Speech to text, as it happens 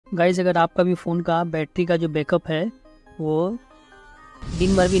Guys अगर आपका भी फ़ोन का बैटरी का जो बैकअप है वो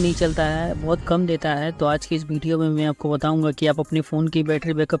दिन भर भी नहीं चलता है, बहुत कम देता है, तो आज की इस वीडियो में मैं आपको बताऊंगा कि आप अपने फ़ोन की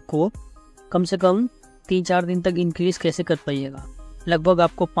बैटरी बैकअप को कम से कम 3-4 दिन तक इंक्रीज़ कैसे कर पाइएगा। लगभग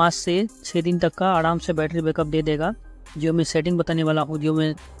आपको 5 से 6 दिन तक का आराम से बैटरी बैकअप दे देगा। जो मैं सेटिंग बताने वाला हूँ, जो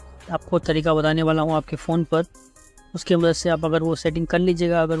मैं आपको तरीका बताने वाला हूँ आपके फ़ोन पर, उसकी मदद से आप अगर वो सेटिंग कर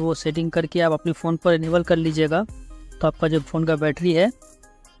लीजिएगा, अगर वो सेटिंग करके आप अपने फ़ोन पर इनेबल कर लीजिएगा, तो आपका जो फ़ोन का बैटरी है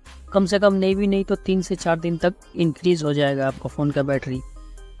कम से कम नहीं तो 3 से 4 दिन तक इंक्रीज़ हो जाएगा आपका फ़ोन का बैटरी।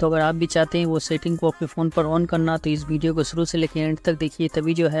 तो अगर आप भी चाहते हैं वो सेटिंग को अपने फ़ोन पर ऑन करना, तो इस वीडियो को शुरू से लेकर एंड तक देखिए,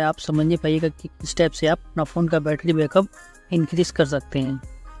 तभी जो है आप समझ पाइएगा कि किस टाइप से आप अपना फ़ोन का बैटरी बैकअप इंक्रीज़ कर सकते हैं।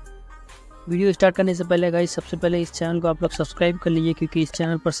 वीडियो स्टार्ट करने से पहले गाइस, सबसे पहले इस चैनल को आप लोग सब्सक्राइब कर लीजिए, क्योंकि इस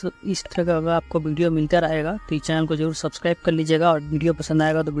चैनल पर इस तरह का अगर आपको वीडियो मिलता रहेगा तो इस चैनल को जरूर सब्सक्राइब कर लीजिएगा, और वीडियो पसंद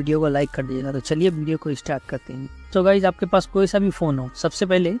आएगा तो वीडियो को लाइक कर दीजिएगा। तो चलिए वीडियो को स्टार्ट करते हैं। तो गाइस आपके पास कोई सा भी फ़ोन हो, सबसे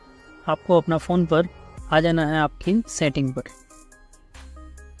पहले आपको अपना फ़ोन पर आ जाना है आपकी सेटिंग पर।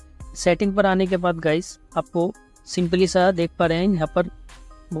 सेटिंग पर आने के बाद गाइस आपको सिंपली सा देख पा रहे हैं यहाँ पर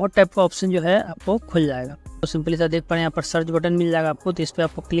बहुत टाइप का ऑप्शन जो है आपको खुल जाएगा। तो सिंपली सा देख पा रहे हैं यहाँ पर सर्च बटन मिल जाएगा आपको, तो इस पर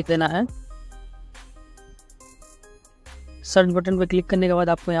आपको क्लिक देना है। सर्च बटन पर क्लिक करने के बाद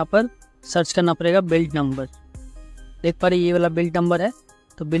आपको यहाँ पर सर्च करना पड़ेगा बिल्ड नंबर। देख पा रहे हैं ये वाला बिल्ड नंबर है,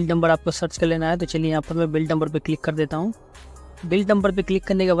 तो बिल्ड नंबर आपको सर्च कर लेना है। तो चलिए यहाँ पर मैं बिल्ड नंबर पर क्लिक कर देता हूँ। बिल्ड नंबर पे क्लिक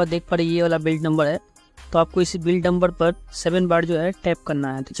करने के बाद देख पा रहे ये वाला बिल्ड नंबर है, तो आपको इसी बिल्ड नंबर पर 7 बार जो है टैप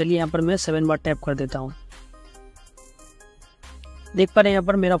करना है। तो चलिए यहाँ पर मैं 7 बार टैप कर देता हूँ। देख पा रहे हैं यहाँ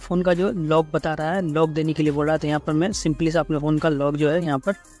पर मेरा फ़ोन का जो लॉक बता रहा है, लॉक देने के लिए बोल रहा है, तो यहाँ पर मैं सिंपली से अपने फ़ोन का लॉक जो है यहाँ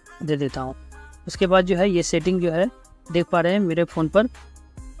पर दे देता हूँ। उसके बाद जो है ये सेटिंग जो है देख पा रहे हैं मेरे फ़ोन पर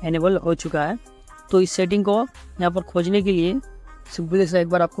एनेबल हो चुका है। तो इस सेटिंग को यहाँ पर खोजने के लिए सिंपली से एक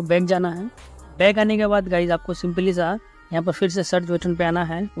बार आपको बैक जाना है। बैक आने के बाद गाइज आपको सिंपली सा यहाँ पर फिर से सर्च बटन पे आना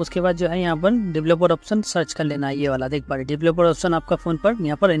है। उसके बाद जो है यहाँ पर डेवलपर ऑप्शन सर्च कर लेना है, ये वाला देख पा रहे डेवलपर ऑप्शन आपका फ़ोन पर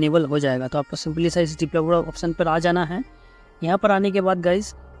यहाँ पर इनेबल हो जाएगा। तो आपको सिंपली सा इस डेवलपर ऑप्शन पर आ जाना है। यहाँ पर आने के बाद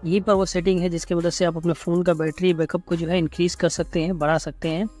गाइज यहीं पर वो सेटिंग है जिसकी वजह से आप अपने फ़ोन का बैटरी बैकअप को जो है इंक्रीज़ कर सकते हैं, बढ़ा सकते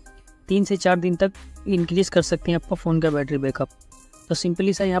हैं। 3 से 4 दिन तक इंक्रीज़ कर सकते हैं आपका फ़ोन का बैटरी बैकअप। तो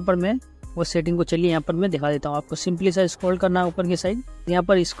सिंपली सा यहाँ पर मैं वो सेटिंग को चलिए यहाँ पर मैं दिखा देता हूँ आपको। सिंपली सा स्क्रॉल करना है ऊपर की साइड। यहाँ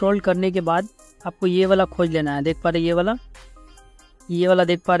पर स्क्रॉल करने के बाद आपको ये वाला खोज लेना है। देख पा रहे ये वाला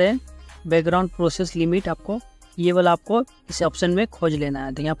देख पा रहे हैं बैकग्राउंड प्रोसेस लिमिट, आपको ये वाला आपको इस ऑप्शन में खोज लेना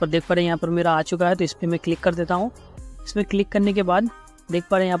है। तो यहाँ पर देख पा रहे हैं यहाँ पर मेरा आ चुका है, तो इस पर मैं क्लिक कर देता हूँ। इसमें क्लिक करने के बाद देख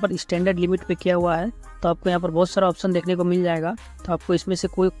पा रहे हैं यहाँ पर स्टैंडर्ड लिमिट पे किया हुआ है, तो आपको यहाँ पर बहुत सारा ऑप्शन देखने को मिल जाएगा। तो आपको इसमें से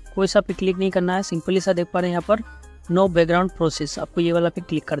कोई सा पे क्लिक नहीं करना है। सिंपली सा देख पा रहे हैं यहाँ पर नो बैकग्राउंड प्रोसेस, आपको ये वाला पे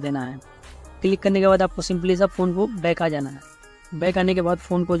क्लिक कर देना है। क्लिक करने के बाद आपको सिंपली सा फ़ोन को बैक आ जाना है। बैक आने के बाद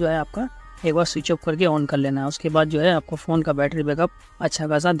फ़ोन को जो है आपका एक बार स्विच ऑफ करके ऑन कर लेना है। उसके बाद जो है आपको फ़ोन का बैटरी बैकअप अच्छा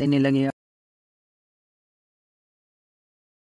खासा देने लगेगा।